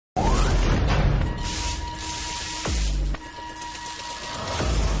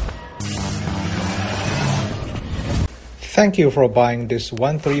Thank you for buying this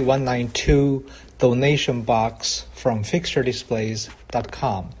 13192 donation box from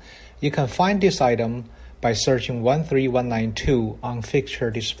FixtureDisplays.com. You can find this item by searching 13192 on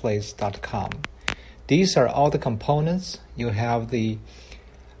FixtureDisplays.com. These are all the components. You have the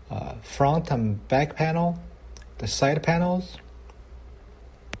front and back panel, the side panels,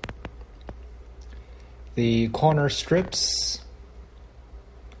 the corner strips,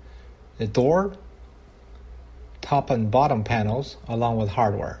 the door, top and bottom panels, along with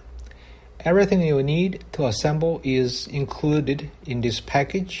hardware. Everything you need to assemble is included in this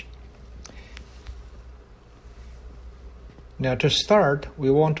package. Now to start, we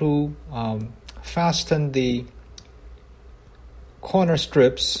want to fasten the corner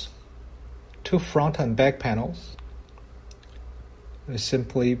strips to front and back panels. We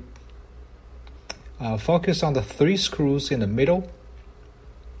simply focus on the 3 screws in the middle.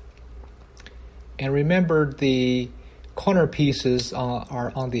 And remember, the corner pieces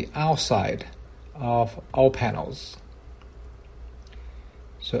are on the outside of all panels.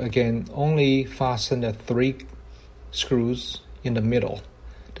 So again, only fasten the 3 screws in the middle.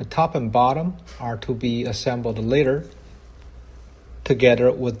 The top and bottom are to be assembled later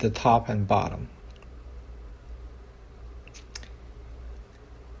together with the top and bottom.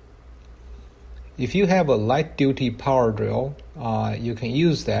 If you have a light-duty power drill, you can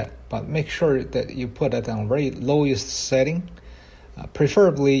use that, but make sure that you put it on very lowest setting.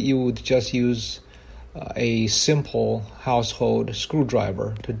 Preferably, you would just use a simple household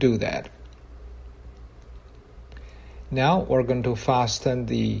screwdriver to do that. Now we're going to fasten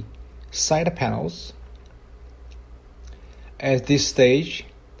the side panels. At this stage,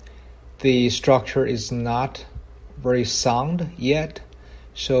 the structure is not very sound yet,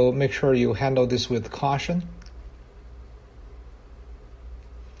 so make sure you handle this with caution.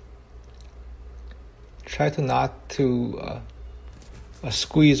 Try to not to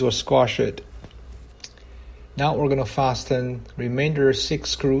squeeze or squash it. Now we're going to fasten remainder 6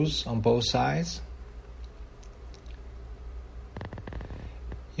 screws on both sides.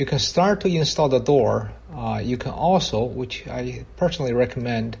 You can start to install the door. You can also, which I personally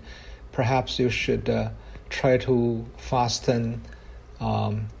recommend, perhaps you should try to fasten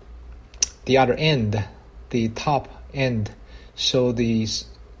the other end, the top end, so the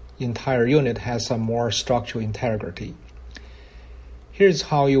entire unit has some more structural integrity. Here's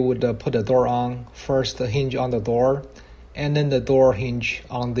how you would put the door on. First, the hinge on the door, and then the door hinge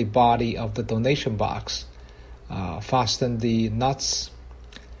on the body of the donation box. Fasten the nuts,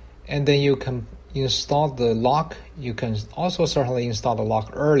 and then you can install the lock. You can also certainly install the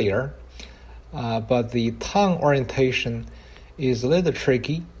lock earlier, but the tongue orientation is a little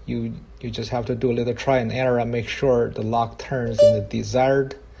tricky. You just have to do a little try and error and make sure the lock turns in the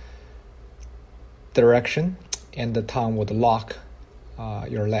desired direction, and the tongue would lock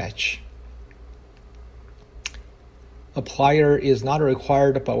your latch. A plier is not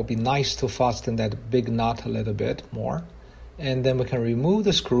required, but it would be nice to fasten that big nut a little bit more. And then we can remove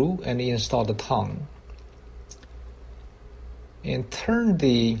the screw and install the tongue. And turn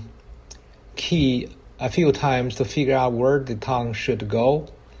the key a few times to figure out where the tongue should go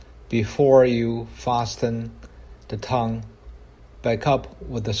before you fasten the tongue back up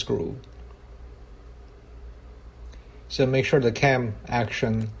with the screw. So make sure the cam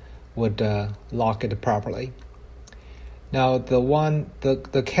action would lock it properly. Now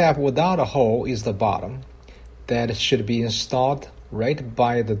the cap without a hole is the bottom. That should be installed right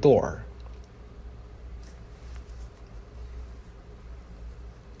by the door.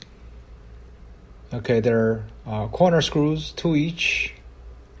 Okay, there are corner screws, 2 each,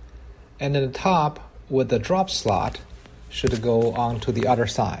 and then the top with the drop slot should go onto the other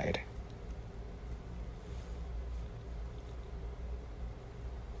side.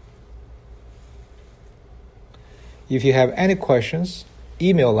 If you have any questions,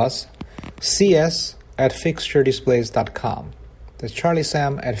 email us, cs@FixtureDisplays.com. That's Charlie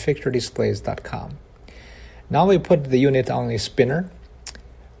Sam at FixtureDisplays.com. Now we put the unit on a spinner.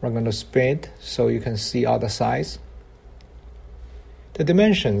 We're going to spin it so you can see all the size. The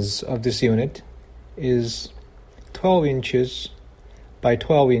dimensions of this unit is 12 inches by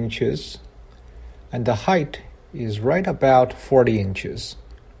 12 inches, and the height is right about 40 inches.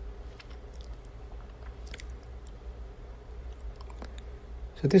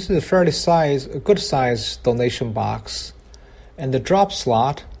 So this is a good size donation box, and the drop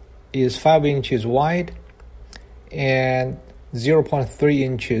slot is 5 inches wide and 0.3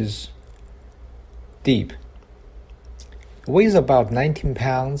 inches deep. It weighs about 19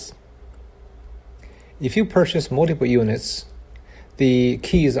 pounds. If you purchase multiple units, the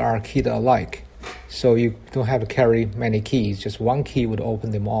keys are keyed alike. so you don't have to carry many keys. Just one key would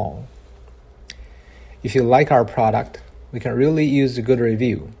open them all. If you like our product, we can really use a good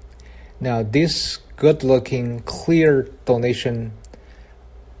review. Now, this good-looking, clear donation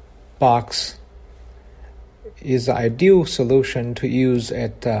box is an ideal solution to use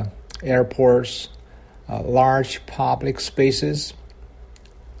at airports, large public spaces,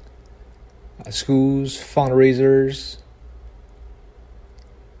 schools, fundraisers.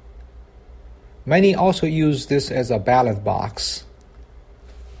 Many also use this as a ballot box.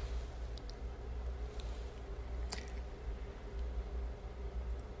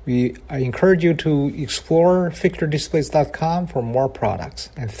 I encourage you to explore FixtureDisplays.com for more products,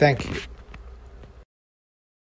 and thank you.